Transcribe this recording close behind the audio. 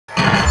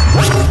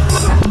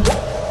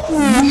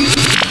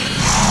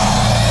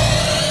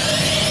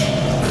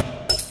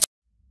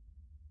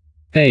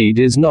Aid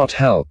is not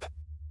help.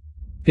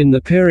 In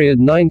the period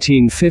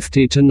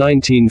 1950 to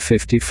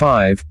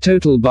 1955,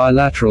 total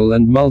bilateral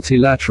and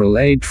multilateral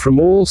aid from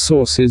all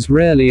sources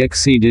rarely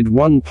exceeded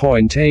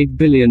 $1.8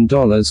 billion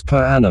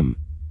per annum.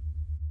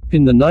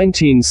 In the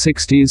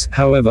 1960s,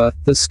 however,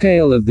 the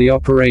scale of the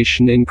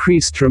operation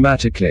increased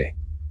dramatically.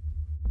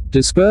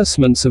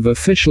 Disbursements of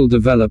official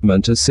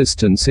development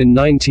assistance in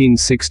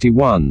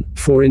 1961,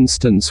 for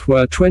instance,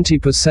 were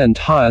 20%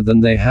 higher than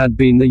they had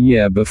been the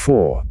year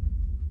before.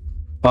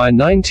 By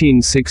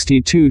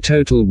 1962,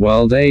 total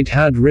world aid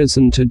had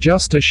risen to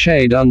just a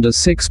shade under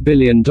 $6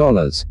 billion,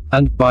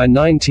 and by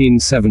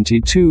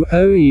 1972,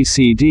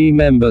 OECD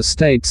member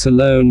states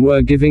alone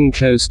were giving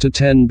close to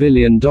 $10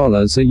 billion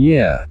a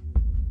year.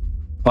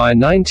 By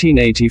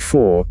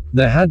 1984,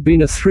 there had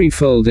been a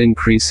threefold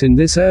increase in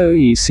this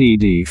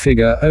OECD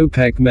figure.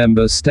 OPEC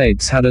member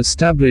states had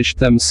established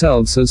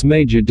themselves as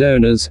major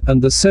donors,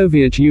 and the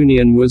Soviet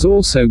Union was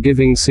also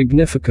giving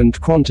significant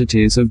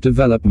quantities of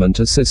development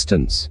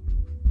assistance.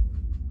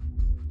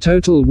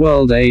 Total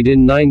world aid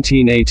in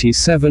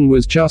 1987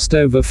 was just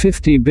over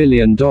 $50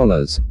 billion,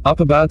 up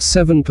about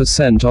 7%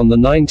 on the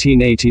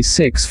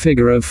 1986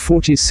 figure of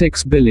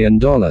 $46 billion.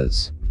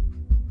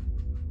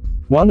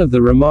 One of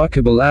the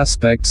remarkable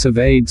aspects of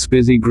aid's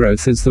busy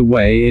growth is the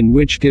way in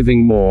which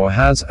giving more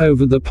has,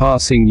 over the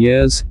passing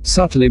years,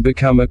 subtly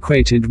become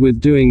equated with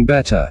doing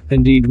better,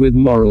 indeed with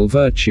moral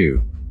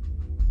virtue.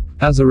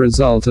 As a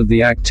result of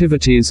the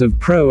activities of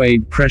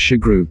pro-aid pressure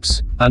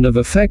groups, and of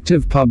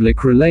effective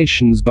public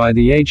relations by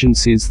the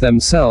agencies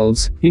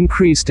themselves,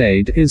 increased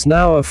aid is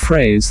now a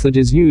phrase that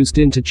is used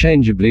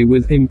interchangeably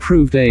with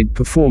improved aid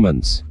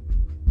performance.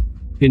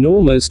 In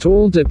almost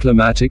all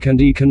diplomatic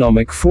and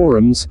economic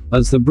forums,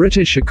 as the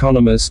British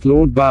economist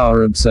Lord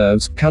Bower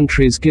observes,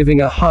 countries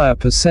giving a higher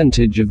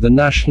percentage of the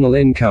national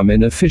income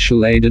in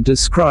official aid are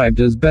described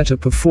as better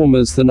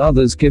performers than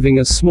others giving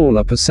a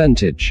smaller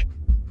percentage.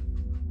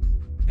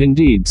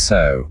 Indeed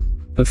so.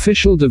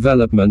 Official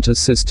development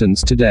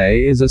assistance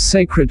today is a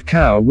sacred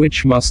cow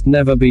which must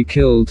never be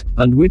killed,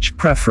 and which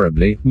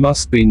preferably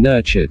must be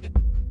nurtured.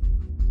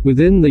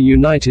 Within the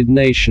United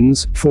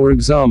Nations, for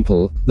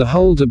example, the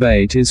whole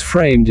debate is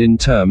framed in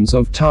terms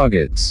of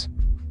targets.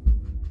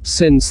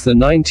 Since the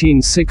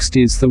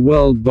 1960s, the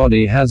world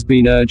body has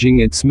been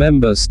urging its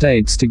member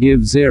states to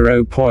give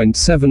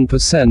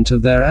 0.7%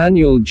 of their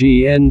annual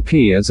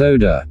GNP as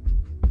ODA.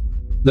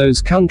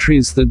 Those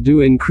countries that do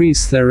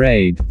increase their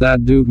aid,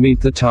 that do meet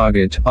the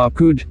target, are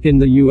good, in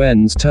the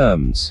UN's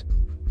terms.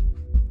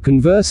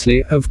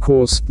 Conversely, of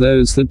course,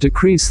 those that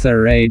decrease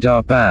their aid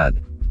are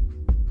bad.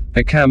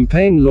 A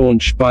campaign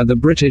launched by the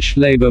British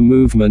Labour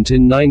movement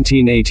in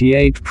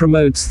 1988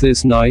 promotes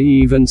this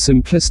naive and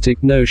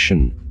simplistic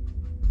notion.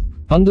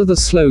 Under the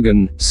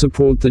slogan,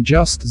 "Support the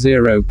Just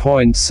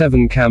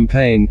 0.7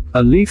 campaign,"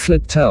 a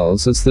leaflet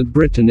tells us that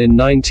Britain in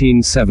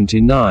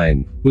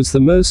 1979 was the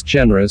most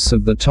generous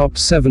of the top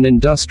 7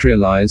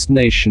 industrialized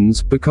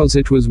nations because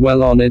it was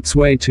well on its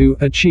way to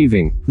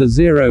achieving the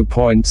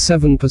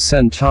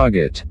 0.7%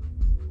 target.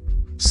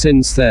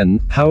 Since then,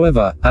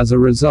 however, as a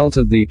result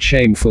of the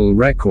shameful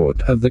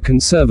record of the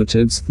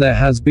Conservatives, there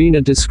has been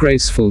a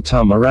disgraceful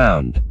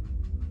turnaround.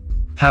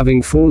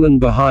 Having fallen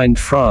behind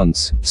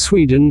France,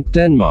 Sweden,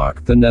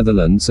 Denmark, the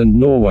Netherlands and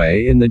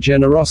Norway in the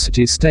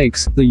generosity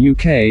stakes, the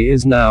UK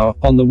is now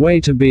on the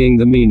way to being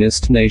the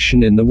meanest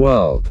nation in the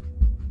world.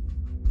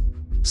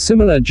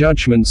 Similar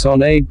judgments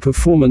on aid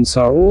performance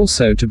are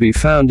also to be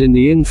found in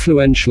the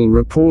influential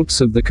reports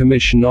of the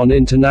Commission on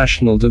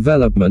International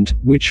Development,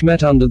 which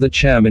met under the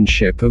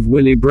chairmanship of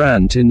Willy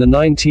Brandt in the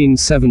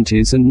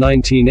 1970s and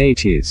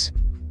 1980s.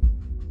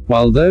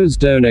 While those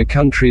donor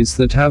countries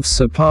that have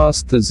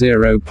surpassed the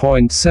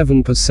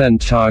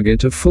 0.7%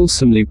 target have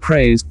fulsomely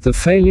praised the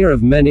failure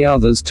of many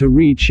others to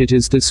reach it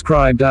is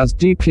described as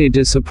deeply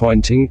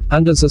disappointing,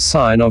 and as a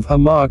sign of a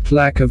marked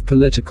lack of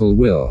political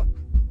will.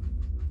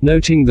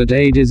 Noting that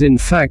aid is in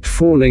fact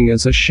falling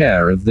as a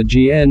share of the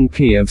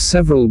GNP of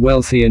several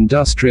wealthy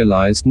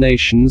industrialized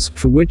nations,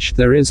 for which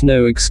there is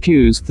no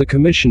excuse, the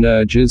Commission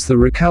urges the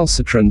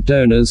recalcitrant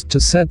donors to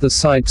set the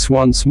sights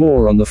once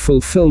more on the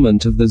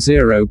fulfillment of the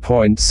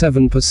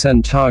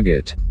 0.7%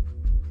 target.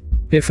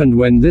 If and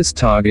when this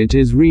target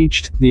is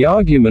reached, the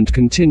argument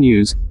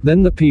continues,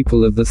 then the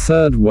people of the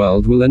Third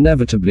World will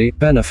inevitably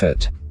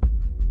benefit.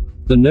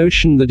 The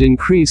notion that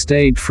increased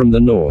aid from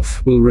the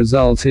North will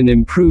result in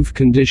improved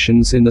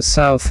conditions in the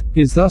South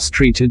is thus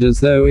treated as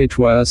though it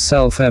were a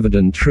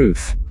self-evident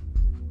truth.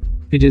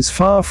 It is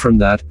far from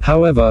that,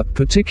 however,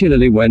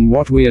 particularly when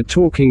what we are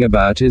talking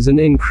about is an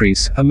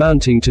increase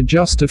amounting to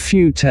just a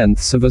few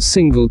tenths of a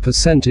single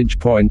percentage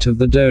point of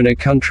the donor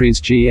country's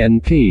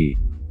GNP.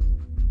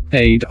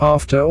 Aid,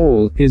 after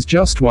all, is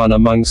just one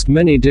amongst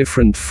many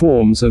different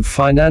forms of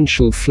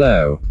financial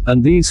flow,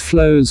 and these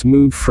flows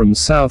move from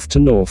south to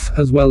north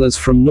as well as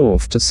from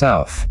north to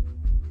south.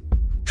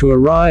 To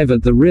arrive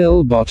at the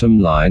real bottom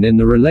line in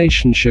the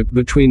relationship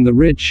between the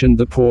rich and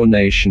the poor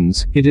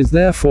nations, it is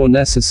therefore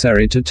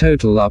necessary to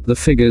total up the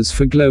figures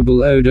for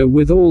global odor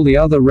with all the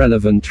other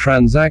relevant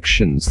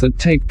transactions that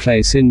take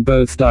place in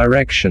both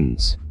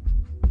directions.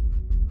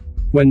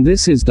 When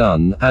this is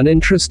done, an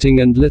interesting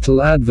and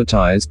little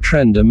advertised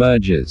trend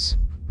emerges.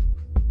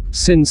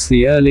 Since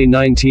the early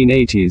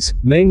 1980s,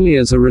 mainly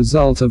as a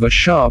result of a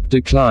sharp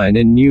decline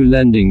in new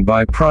lending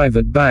by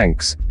private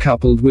banks,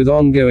 coupled with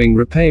ongoing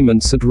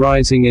repayments at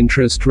rising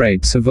interest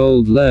rates of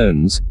old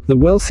loans, the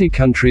wealthy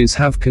countries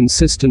have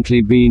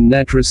consistently been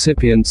net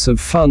recipients of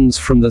funds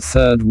from the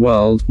Third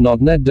World,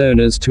 not net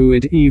donors to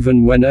it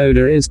even when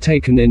odor is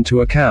taken into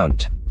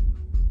account.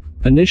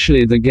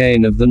 Initially the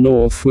gain of the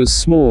North was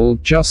small,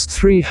 just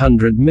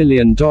 $300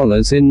 million in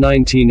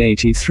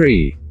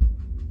 1983.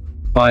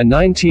 By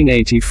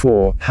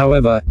 1984,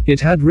 however, it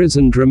had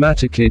risen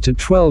dramatically to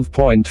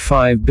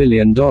 $12.5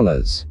 billion.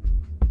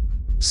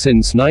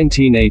 Since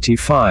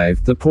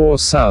 1985, the Poor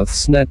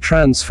South's net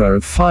transfer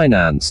of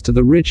finance to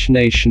the rich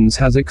nations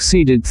has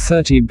exceeded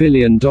 $30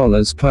 billion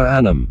per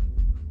annum.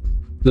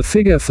 The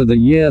figure for the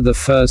year the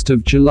 1st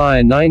of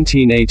July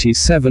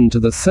 1987 to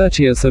the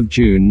 30th of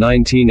June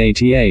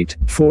 1988,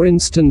 for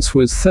instance,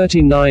 was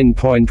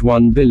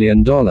 $39.1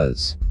 billion.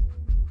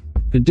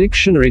 The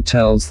dictionary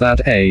tells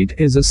that aid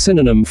is a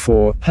synonym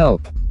for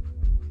help.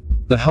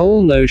 The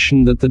whole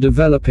notion that the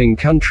developing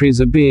countries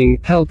are being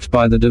helped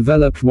by the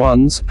developed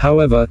ones,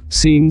 however,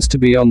 seems to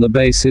be on the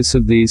basis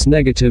of these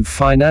negative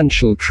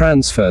financial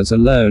transfers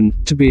alone,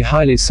 to be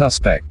highly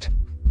suspect.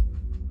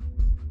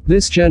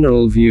 This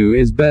general view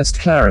is best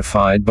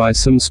clarified by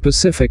some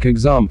specific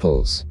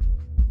examples.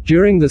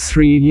 During the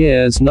 3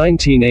 years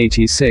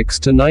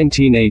 1986 to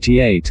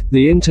 1988,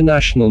 the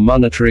International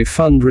Monetary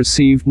Fund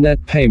received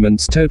net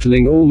payments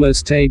totaling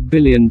almost $8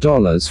 billion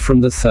from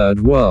the Third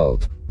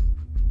World.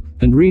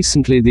 And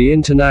recently the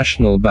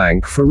International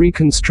Bank for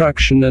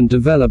Reconstruction and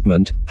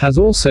Development has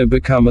also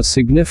become a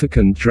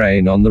significant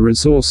drain on the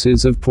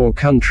resources of poor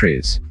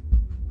countries.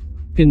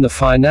 In the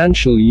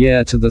financial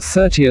year to the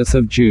 30th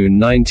of June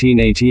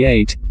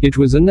 1988, it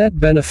was a net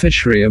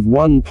beneficiary of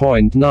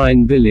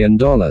 $1.9 billion.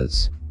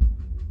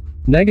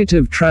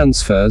 Negative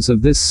transfers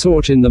of this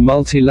sort in the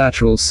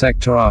multilateral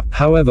sector are,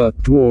 however,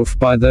 dwarfed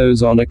by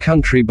those on a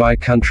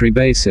country-by-country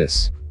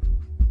basis.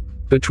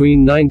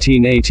 Between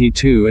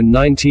 1982 and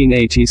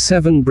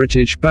 1987,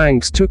 British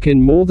banks took in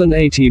more than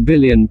 £80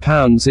 billion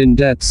in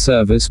debt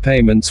service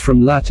payments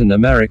from Latin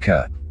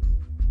America.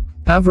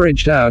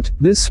 Averaged out,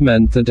 this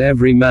meant that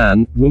every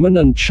man, woman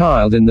and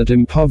child in that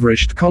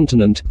impoverished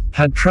continent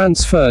had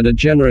transferred a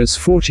generous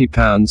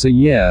 £40 a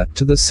year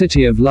to the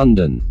City of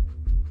London.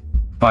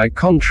 By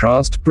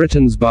contrast,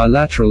 Britain's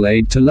bilateral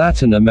aid to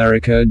Latin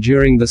America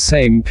during the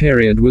same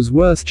period was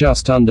worth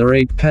just under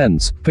 8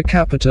 pence per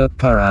capita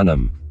per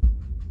annum.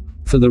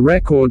 For the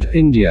record,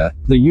 India,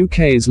 the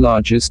UK's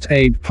largest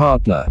aid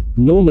partner,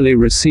 normally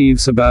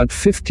receives about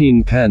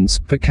 15 pence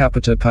per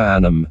capita per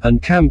annum,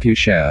 and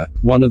Kampuchea,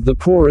 one of the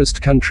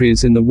poorest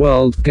countries in the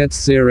world,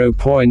 gets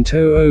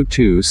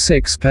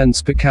 0.0026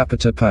 pence per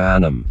capita per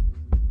annum.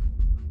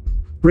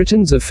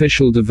 Britain's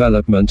official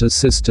development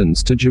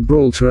assistance to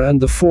Gibraltar and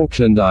the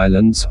Falkland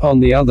Islands, on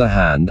the other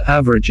hand,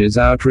 averages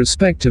out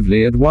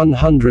respectively at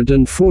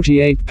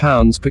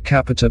 £148 per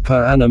capita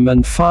per annum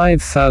and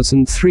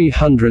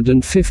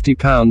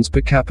 £5,350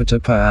 per capita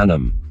per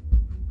annum.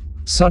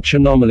 Such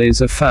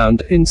anomalies are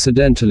found,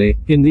 incidentally,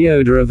 in the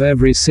odor of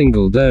every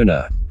single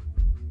donor.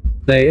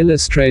 They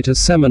illustrate a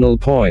seminal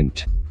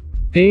point.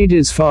 Aid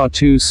is far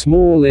too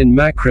small in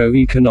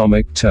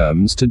macroeconomic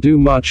terms to do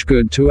much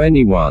good to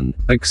anyone,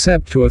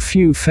 except to a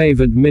few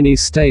favored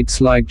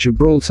mini-states like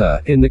Gibraltar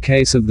in the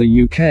case of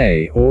the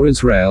UK, or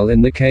Israel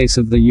in the case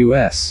of the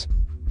US.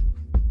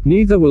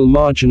 Neither will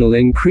marginal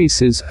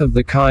increases of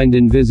the kind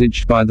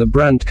envisaged by the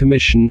Brandt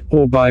Commission,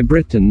 or by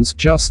Britain's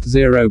Just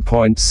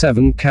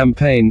 0.7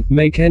 campaign,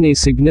 make any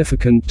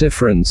significant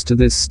difference to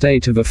this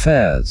state of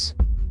affairs.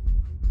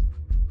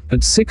 At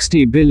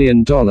 $60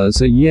 billion a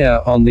year,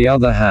 on the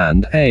other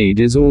hand, aid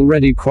is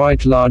already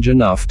quite large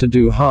enough to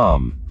do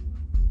harm.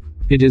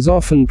 It is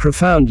often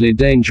profoundly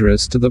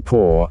dangerous to the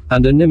poor,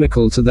 and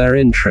inimical to their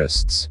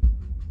interests.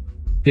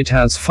 It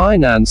has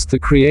financed the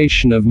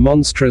creation of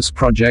monstrous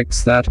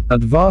projects that,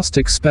 at vast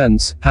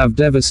expense, have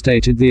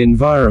devastated the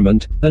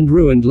environment, and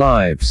ruined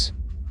lives.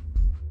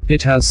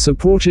 It has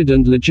supported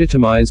and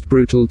legitimized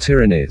brutal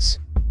tyrannies.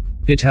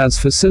 It has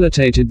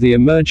facilitated the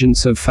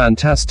emergence of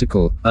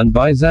fantastical and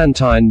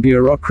Byzantine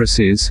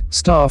bureaucracies,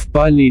 staffed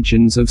by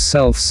legions of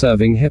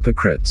self-serving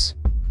hypocrites.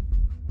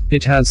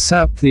 It has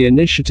sapped the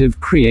initiative,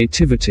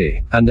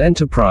 creativity, and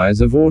enterprise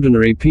of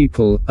ordinary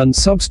people, and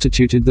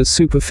substituted the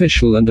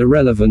superficial and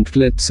irrelevant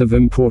glitz of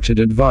imported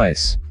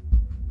advice.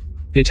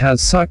 It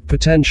has sucked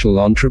potential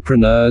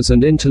entrepreneurs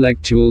and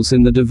intellectuals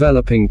in the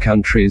developing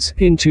countries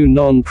into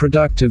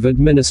non-productive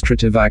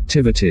administrative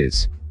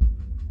activities.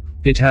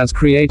 It has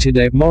created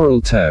a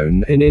moral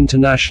tone in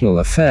international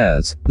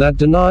affairs that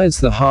denies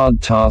the hard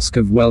task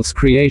of wealth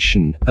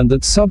creation, and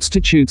that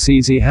substitutes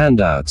easy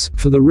handouts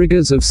for the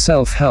rigors of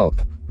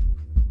self-help.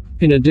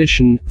 In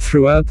addition,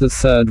 throughout the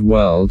Third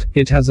World,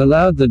 it has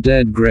allowed the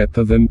dead grip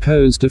of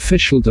imposed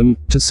officialdom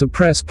to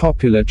suppress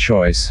popular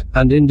choice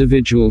and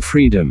individual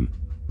freedom.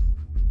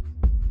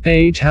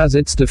 Aid has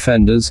its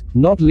defenders,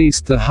 not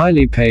least the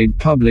highly paid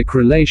public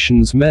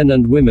relations men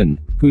and women,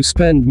 who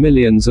spend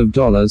millions of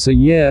dollars a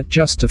year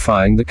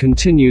justifying the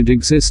continued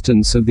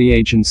existence of the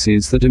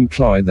agencies that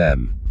employ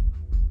them.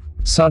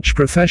 Such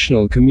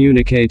professional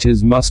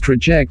communicators must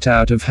reject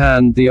out of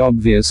hand the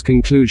obvious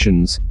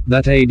conclusions,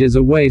 that aid is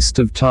a waste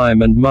of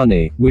time and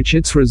money, which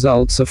its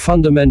results are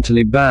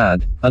fundamentally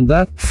bad, and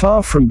that,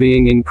 far from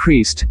being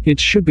increased, it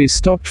should be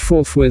stopped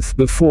forthwith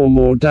before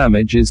more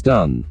damage is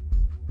done.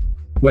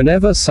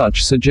 Whenever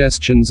such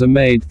suggestions are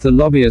made, the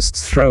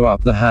lobbyists throw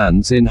up their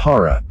hands in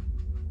horror.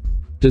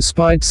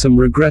 Despite some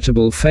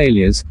regrettable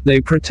failures, they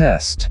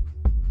protest.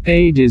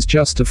 Aid is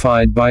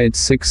justified by its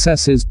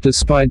successes,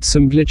 despite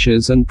some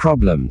glitches and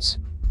problems.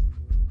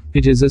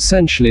 It is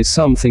essentially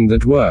something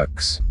that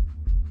works.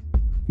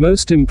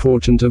 Most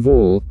important of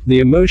all,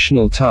 the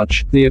emotional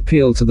touch, the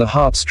appeal to the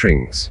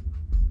heartstrings.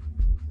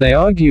 They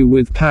argue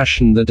with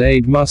passion that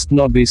aid must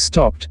not be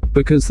stopped,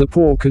 because the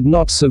poor could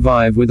not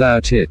survive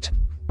without it.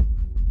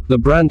 The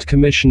Brandt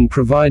Commission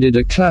provided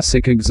a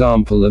classic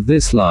example of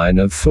this line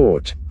of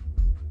thought.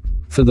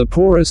 For the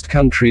poorest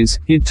countries,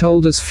 it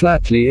told us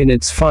flatly in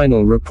its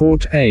final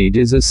report, aid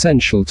is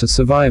essential to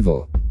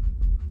survival.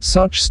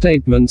 Such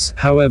statements,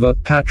 however,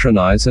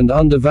 patronize and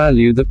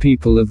undervalue the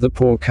people of the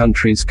poor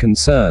countries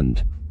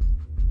concerned.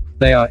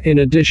 They are, in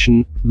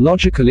addition,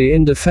 logically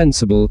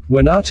indefensible,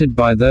 when uttered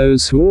by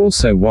those who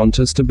also want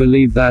us to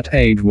believe that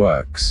aid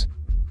works.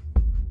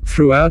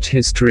 Throughout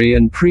history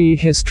and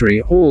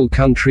prehistory, all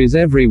countries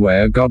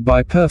everywhere got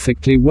by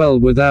perfectly well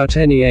without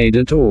any aid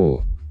at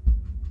all.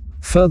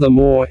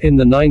 Furthermore, in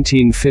the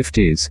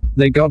 1950s,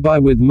 they got by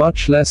with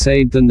much less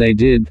aid than they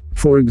did,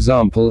 for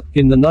example,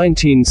 in the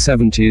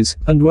 1970s,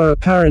 and were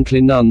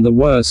apparently none the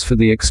worse for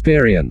the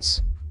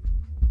experience.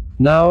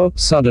 Now,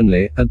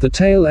 suddenly, at the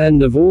tail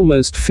end of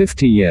almost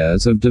 50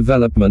 years of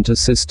development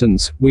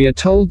assistance, we are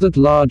told that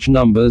large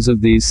numbers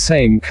of these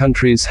same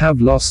countries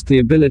have lost the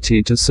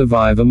ability to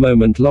survive a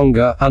moment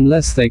longer,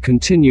 unless they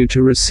continue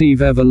to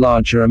receive ever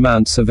larger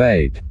amounts of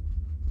aid.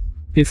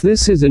 If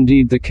this is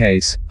indeed the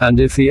case, and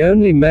if the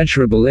only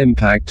measurable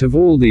impact of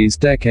all these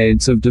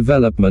decades of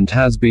development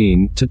has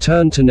been to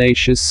turn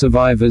tenacious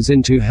survivors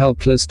into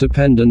helpless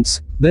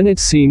dependents, then it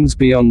seems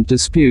beyond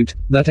dispute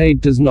that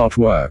aid does not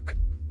work.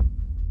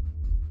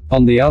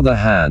 On the other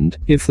hand,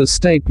 if the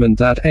statement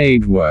that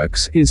aid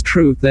works is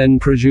true, then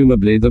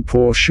presumably the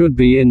poor should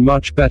be in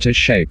much better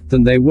shape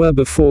than they were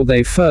before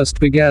they first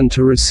began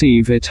to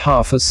receive it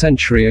half a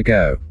century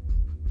ago.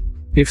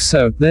 If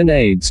so, then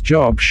aid's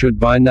job should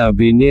by now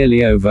be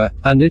nearly over,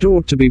 and it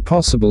ought to be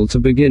possible to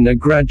begin a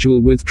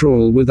gradual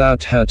withdrawal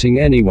without hurting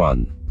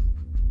anyone.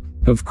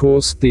 Of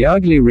course, the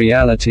ugly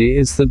reality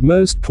is that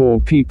most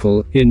poor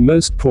people, in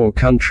most poor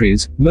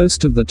countries,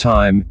 most of the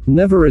time,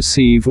 never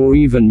receive or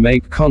even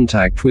make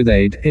contact with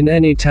aid in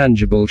any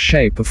tangible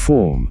shape or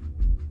form.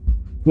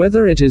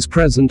 Whether it is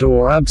present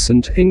or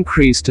absent,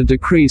 increased or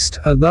decreased,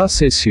 are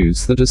thus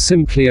issues that are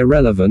simply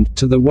irrelevant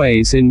to the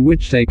ways in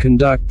which they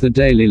conduct their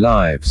daily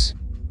lives.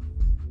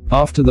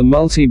 After the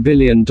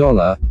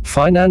multi-billion-dollar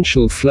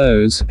financial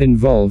flows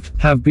involved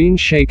have been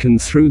shaken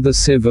through the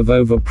sieve of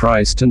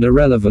overpriced and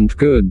irrelevant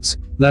goods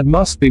that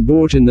must be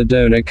bought in the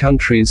donor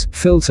countries,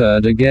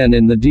 filtered again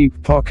in the deep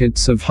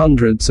pockets of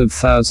hundreds of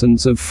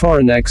thousands of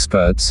foreign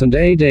experts and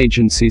aid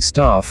agency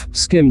staff,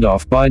 skimmed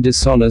off by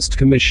dishonest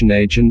commission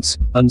agents,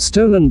 and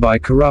stolen by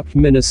corrupt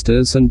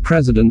ministers and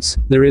presidents,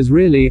 there is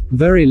really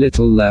very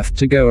little left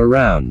to go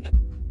around.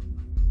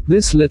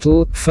 This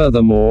little,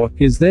 furthermore,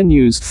 is then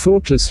used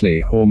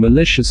thoughtlessly, or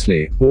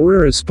maliciously, or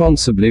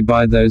irresponsibly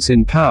by those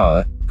in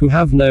power, who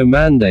have no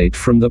mandate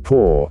from the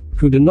poor,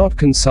 who do not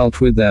consult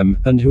with them,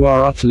 and who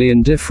are utterly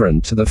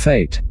indifferent to the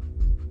fate.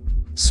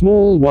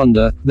 Small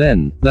wonder,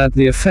 then, that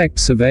the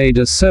effects of aid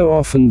are so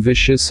often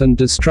vicious and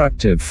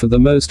destructive for the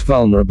most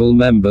vulnerable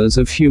members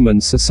of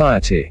human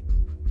society.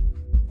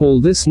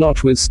 All this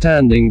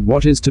notwithstanding,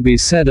 what is to be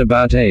said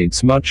about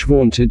aid's much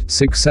vaunted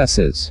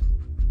successes?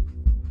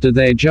 Do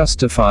they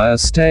justify a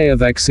stay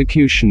of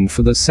execution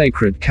for the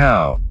sacred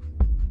cow?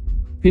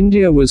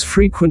 India was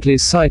frequently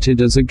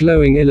cited as a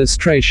glowing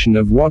illustration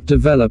of what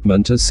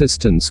development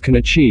assistance can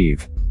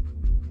achieve.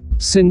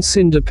 Since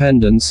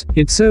independence,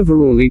 its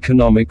overall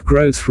economic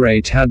growth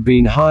rate had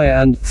been high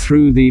and,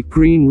 through the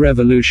Green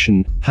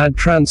Revolution, had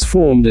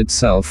transformed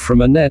itself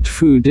from a net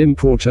food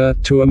importer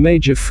to a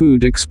major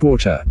food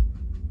exporter.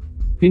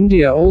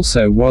 India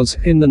also was,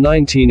 in the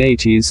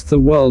 1980s, the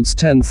world's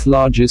 10th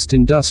largest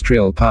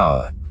industrial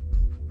power.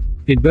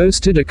 It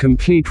boasted a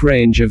complete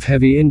range of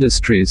heavy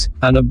industries,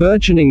 and a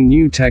burgeoning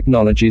new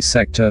technology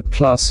sector,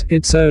 plus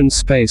its own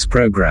space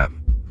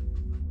program.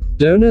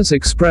 Donors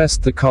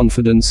expressed the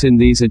confidence in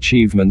these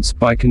achievements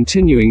by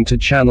continuing to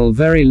channel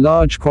very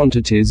large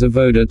quantities of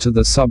ODA to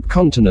the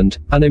subcontinent,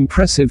 an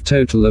impressive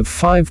total of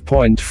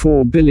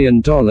 $5.4 billion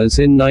in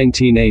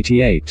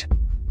 1988.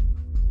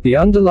 The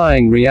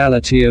underlying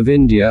reality of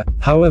India,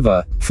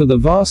 however, for the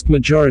vast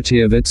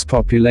majority of its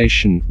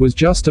population, was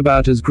just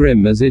about as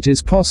grim as it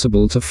is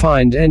possible to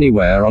find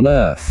anywhere on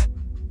Earth.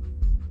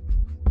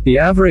 The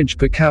average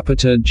per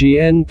capita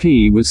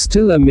GNP was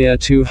still a mere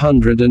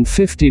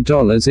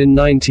 $250 in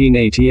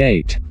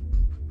 1988.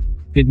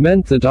 It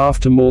meant that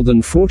after more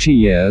than 40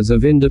 years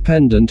of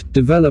independent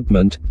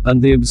development,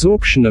 and the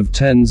absorption of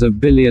tens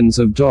of billions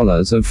of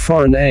dollars of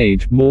foreign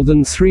aid, more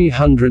than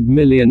 300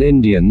 million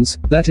Indians,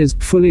 that is,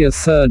 fully a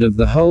third of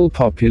the whole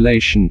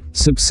population,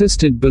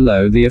 subsisted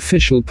below the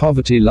official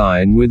poverty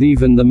line with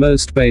even the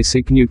most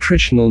basic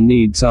nutritional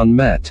needs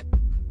unmet.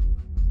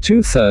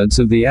 Two-thirds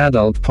of the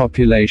adult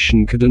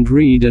population couldn't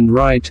read and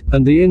write,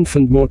 and the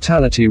infant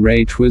mortality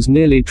rate was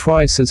nearly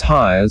twice as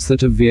high as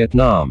that of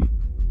Vietnam.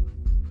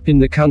 In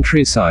the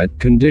countryside,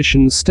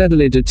 conditions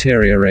steadily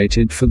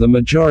deteriorated for the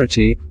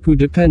majority, who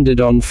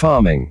depended on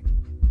farming.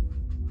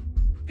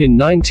 In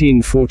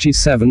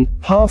 1947,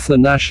 half the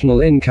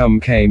national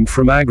income came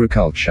from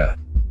agriculture.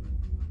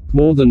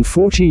 More than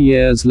 40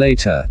 years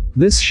later,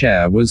 this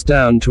share was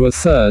down to a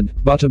third,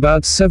 but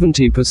about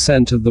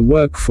 70% of the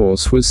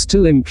workforce was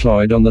still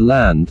employed on the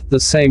land, the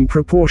same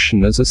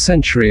proportion as a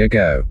century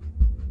ago.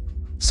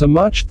 So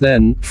much,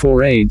 then,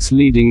 for AID's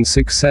leading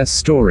success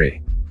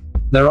story.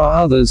 There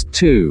are others,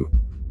 too.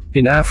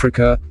 In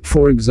Africa,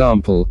 for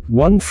example,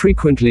 one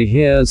frequently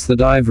hears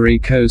that Ivory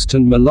Coast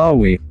and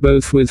Malawi,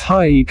 both with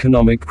high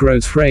economic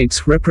growth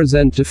rates,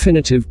 represent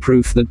definitive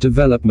proof that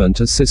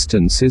development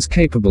assistance is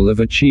capable of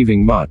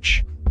achieving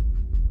much.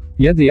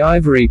 Yet the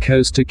Ivory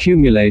Coast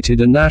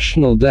accumulated a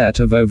national debt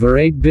of over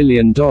 $8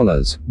 billion,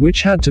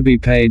 which had to be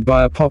paid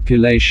by a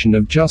population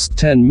of just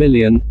 10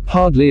 million,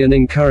 hardly an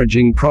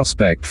encouraging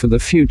prospect for the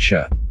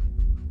future.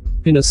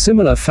 In a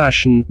similar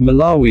fashion,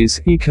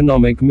 Malawi's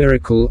economic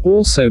miracle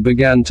also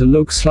began to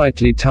look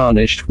slightly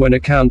tarnished when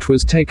account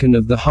was taken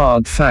of the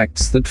hard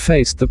facts that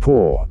faced the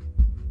poor.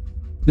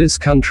 This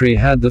country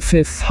had the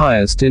fifth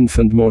highest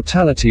infant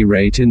mortality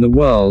rate in the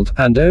world,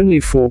 and only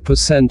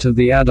 4% of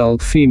the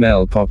adult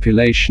female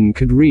population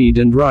could read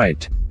and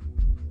write.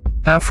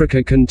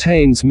 Africa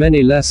contains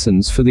many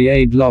lessons for the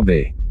aid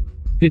lobby.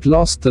 It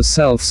lost the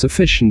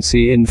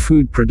self-sufficiency in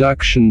food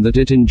production that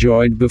it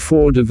enjoyed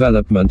before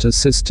development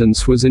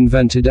assistance was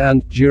invented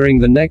and, during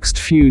the next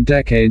few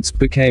decades,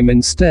 became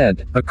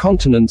instead a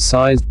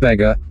continent-sized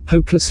beggar,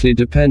 hopelessly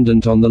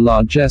dependent on the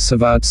largesse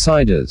of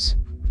outsiders.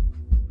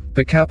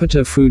 Per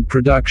capita food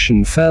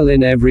production fell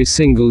in every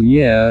single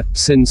year,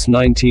 since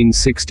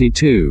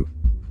 1962.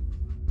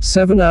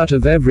 7 out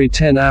of every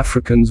 10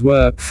 Africans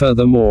were,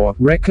 furthermore,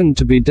 reckoned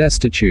to be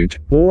destitute,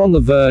 or on the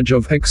verge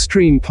of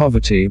extreme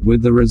poverty,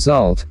 with the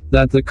result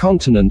that the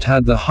continent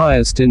had the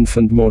highest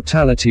infant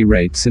mortality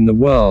rates in the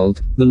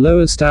world, the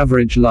lowest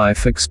average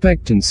life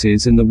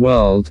expectancies in the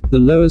world, the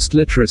lowest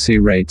literacy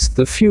rates,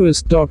 the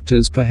fewest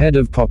doctors per head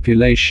of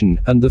population,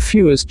 and the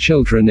fewest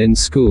children in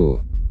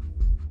school.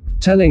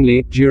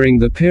 Tellingly, during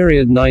the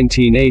period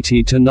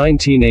 1980 to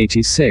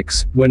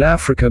 1986, when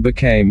Africa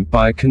became,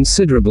 by a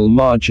considerable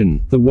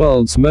margin, the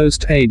world's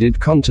most aided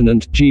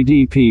continent,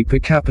 GDP per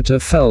capita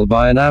fell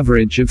by an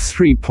average of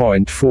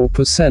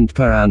 3.4%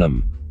 per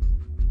annum.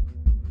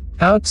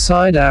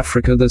 Outside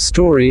Africa the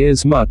story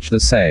is much the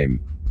same.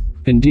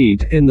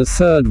 Indeed, in the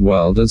Third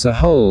World as a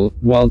whole,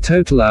 while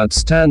total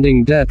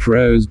outstanding debt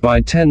rose by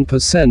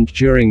 10%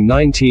 during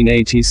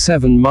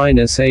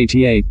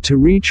 1987–88 to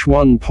reach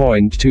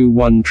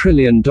 $1.21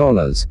 trillion,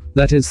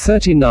 that is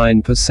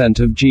 39%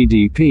 of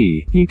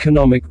GDP,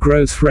 economic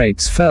growth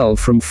rates fell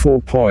from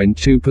 4.2%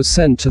 to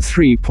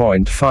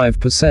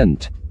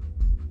 3.5%.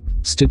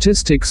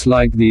 Statistics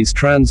like these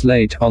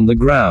translate, on the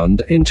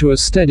ground, into a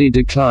steady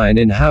decline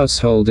in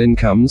household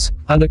incomes,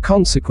 and a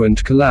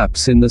consequent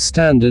collapse in the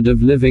standard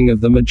of living of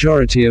the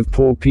majority of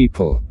poor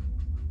people.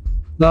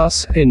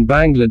 Thus, in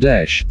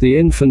Bangladesh, the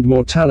infant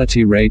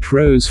mortality rate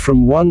rose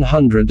from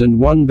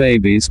 101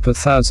 babies per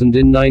thousand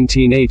in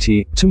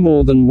 1980, to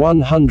more than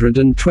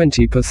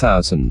 120 per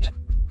thousand.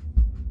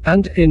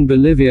 And, in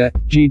Bolivia,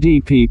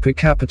 GDP per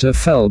capita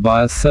fell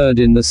by a third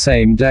in the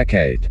same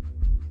decade.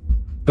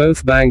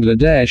 Both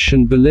Bangladesh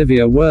and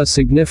Bolivia were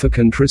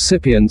significant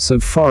recipients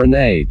of foreign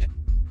aid.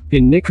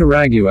 In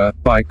Nicaragua,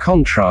 by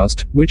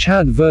contrast, which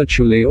had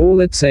virtually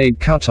all its aid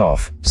cut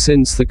off,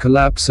 since the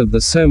collapse of the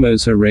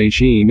Somoza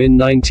regime in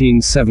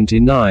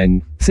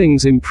 1979,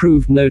 things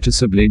improved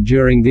noticeably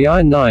during the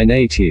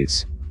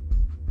I-1980s.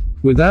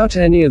 Without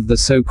any of the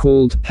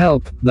so-called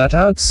help that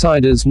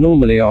outsiders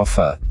normally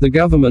offer, the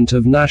government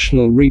of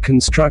national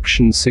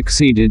reconstruction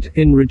succeeded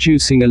in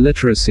reducing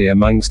illiteracy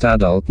amongst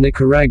adult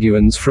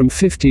Nicaraguans from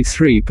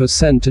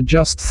 53% to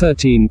just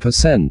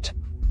 13%.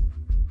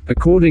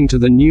 According to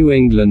the New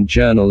England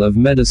Journal of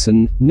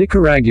Medicine,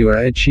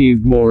 Nicaragua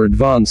achieved more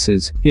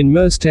advances in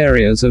most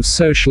areas of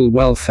social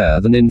welfare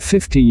than in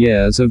 50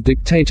 years of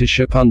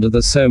dictatorship under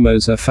the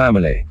Somoza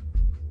family.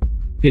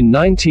 In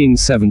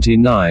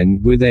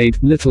 1979, with aid,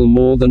 little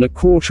more than a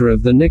quarter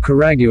of the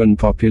Nicaraguan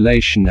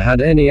population had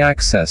any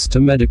access to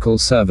medical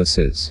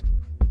services.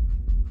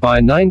 By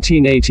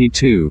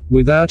 1982,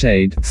 without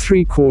aid,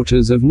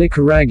 3/4 of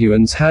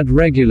Nicaraguans had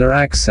regular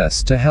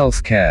access to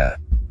health care.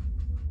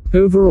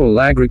 Overall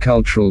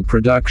agricultural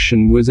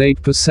production was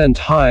 8%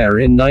 higher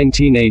in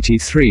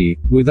 1983,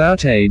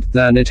 without aid,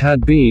 than it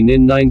had been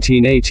in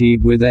 1980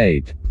 with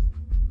aid.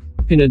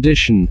 In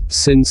addition,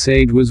 since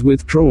aid was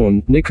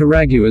withdrawn,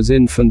 Nicaragua's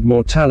infant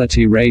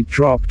mortality rate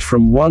dropped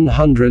from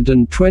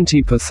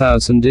 120 per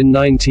thousand in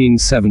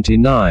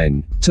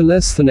 1979, to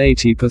less than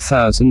 80 per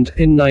thousand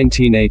in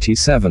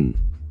 1987.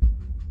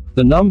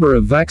 The number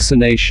of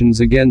vaccinations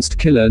against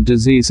killer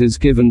diseases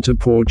given to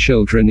poor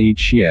children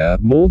each year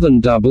more than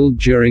doubled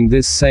during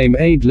this same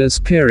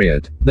aidless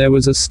period. There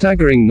was a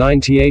staggering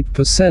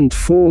 98%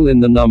 fall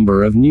in the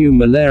number of new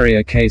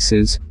malaria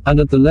cases, and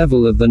at the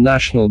level of the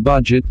national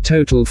budget,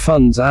 total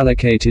funds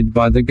allocated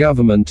by the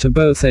government to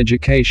both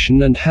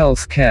education and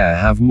health care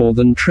have more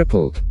than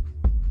tripled.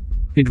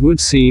 It would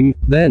seem,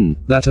 then,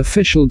 that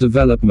official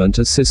development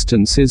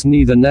assistance is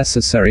neither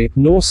necessary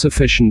nor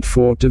sufficient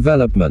for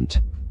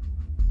development.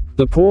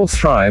 The poor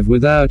thrive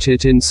without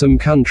it in some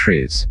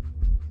countries.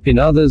 In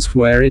others,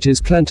 where it is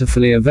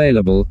plentifully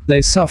available,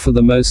 they suffer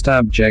the most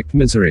abject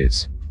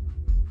miseries.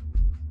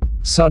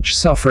 Such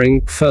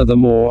suffering,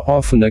 furthermore,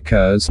 often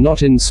occurs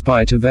not in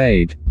spite of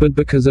aid, but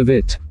because of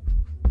it.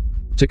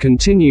 To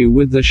continue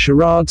with the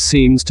charade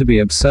seems to be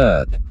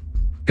absurd.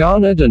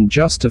 Garnered and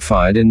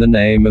justified in the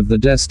name of the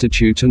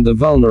destitute and the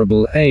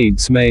vulnerable,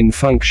 aid's main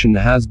function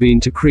has been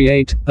to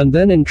create, and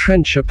then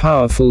entrench a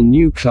powerful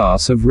new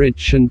class of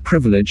rich and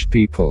privileged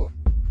people.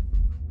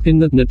 In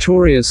the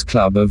notorious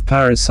club of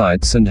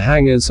parasites and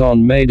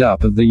hangers-on made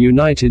up of the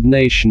United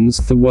Nations,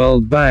 the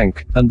World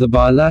Bank, and the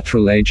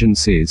bilateral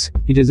agencies,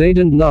 it is aid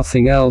and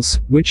nothing else,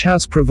 which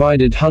has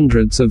provided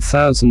hundreds of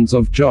thousands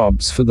of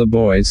jobs for the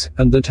boys,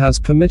 and that has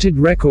permitted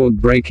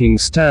record-breaking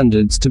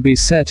standards to be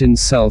set in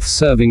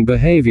self-serving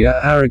behavior,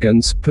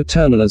 arrogance,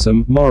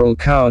 paternalism, moral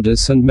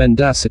cowardice and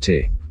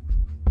mendacity.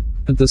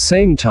 At the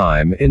same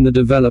time, in the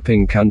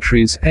developing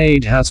countries,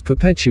 aid has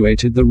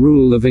perpetuated the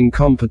rule of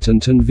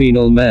incompetent and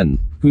venal men,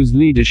 whose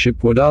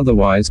leadership would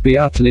otherwise be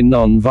utterly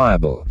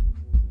non-viable.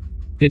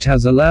 It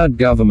has allowed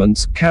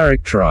governments,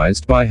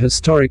 characterized by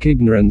historic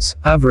ignorance,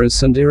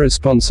 avarice and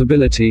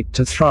irresponsibility,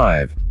 to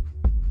thrive.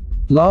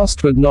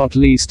 Last but not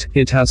least,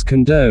 it has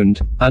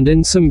condoned, and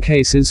in some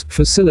cases,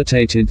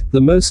 facilitated, the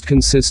most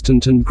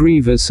consistent and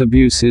grievous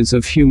abuses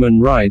of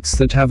human rights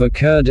that have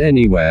occurred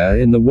anywhere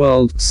in the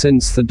world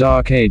since the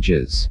Dark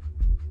Ages.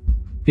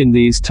 In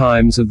these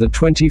times of the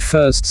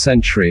 21st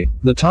century,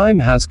 the time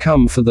has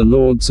come for the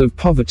lords of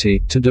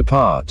poverty to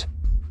depart.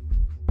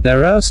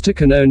 Their ouster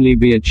can only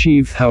be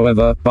achieved,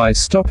 however, by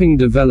stopping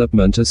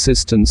development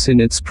assistance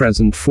in its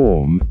present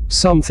form,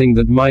 something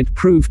that might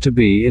prove to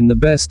be in the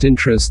best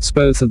interests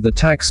both of the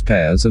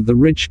taxpayers of the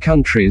rich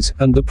countries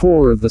and the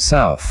poor of the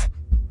South.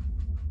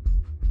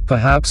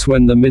 Perhaps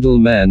when the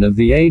middlemen of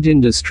the aid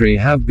industry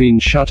have been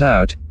shut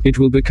out, it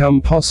will become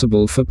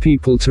possible for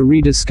people to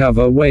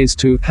rediscover ways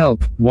to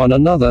help one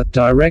another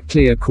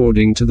directly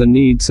according to the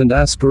needs and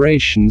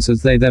aspirations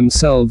as they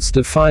themselves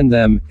define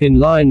them, in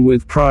line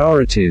with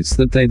priorities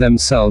that they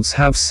themselves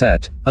have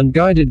set, and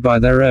guided by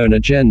their own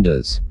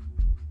agendas.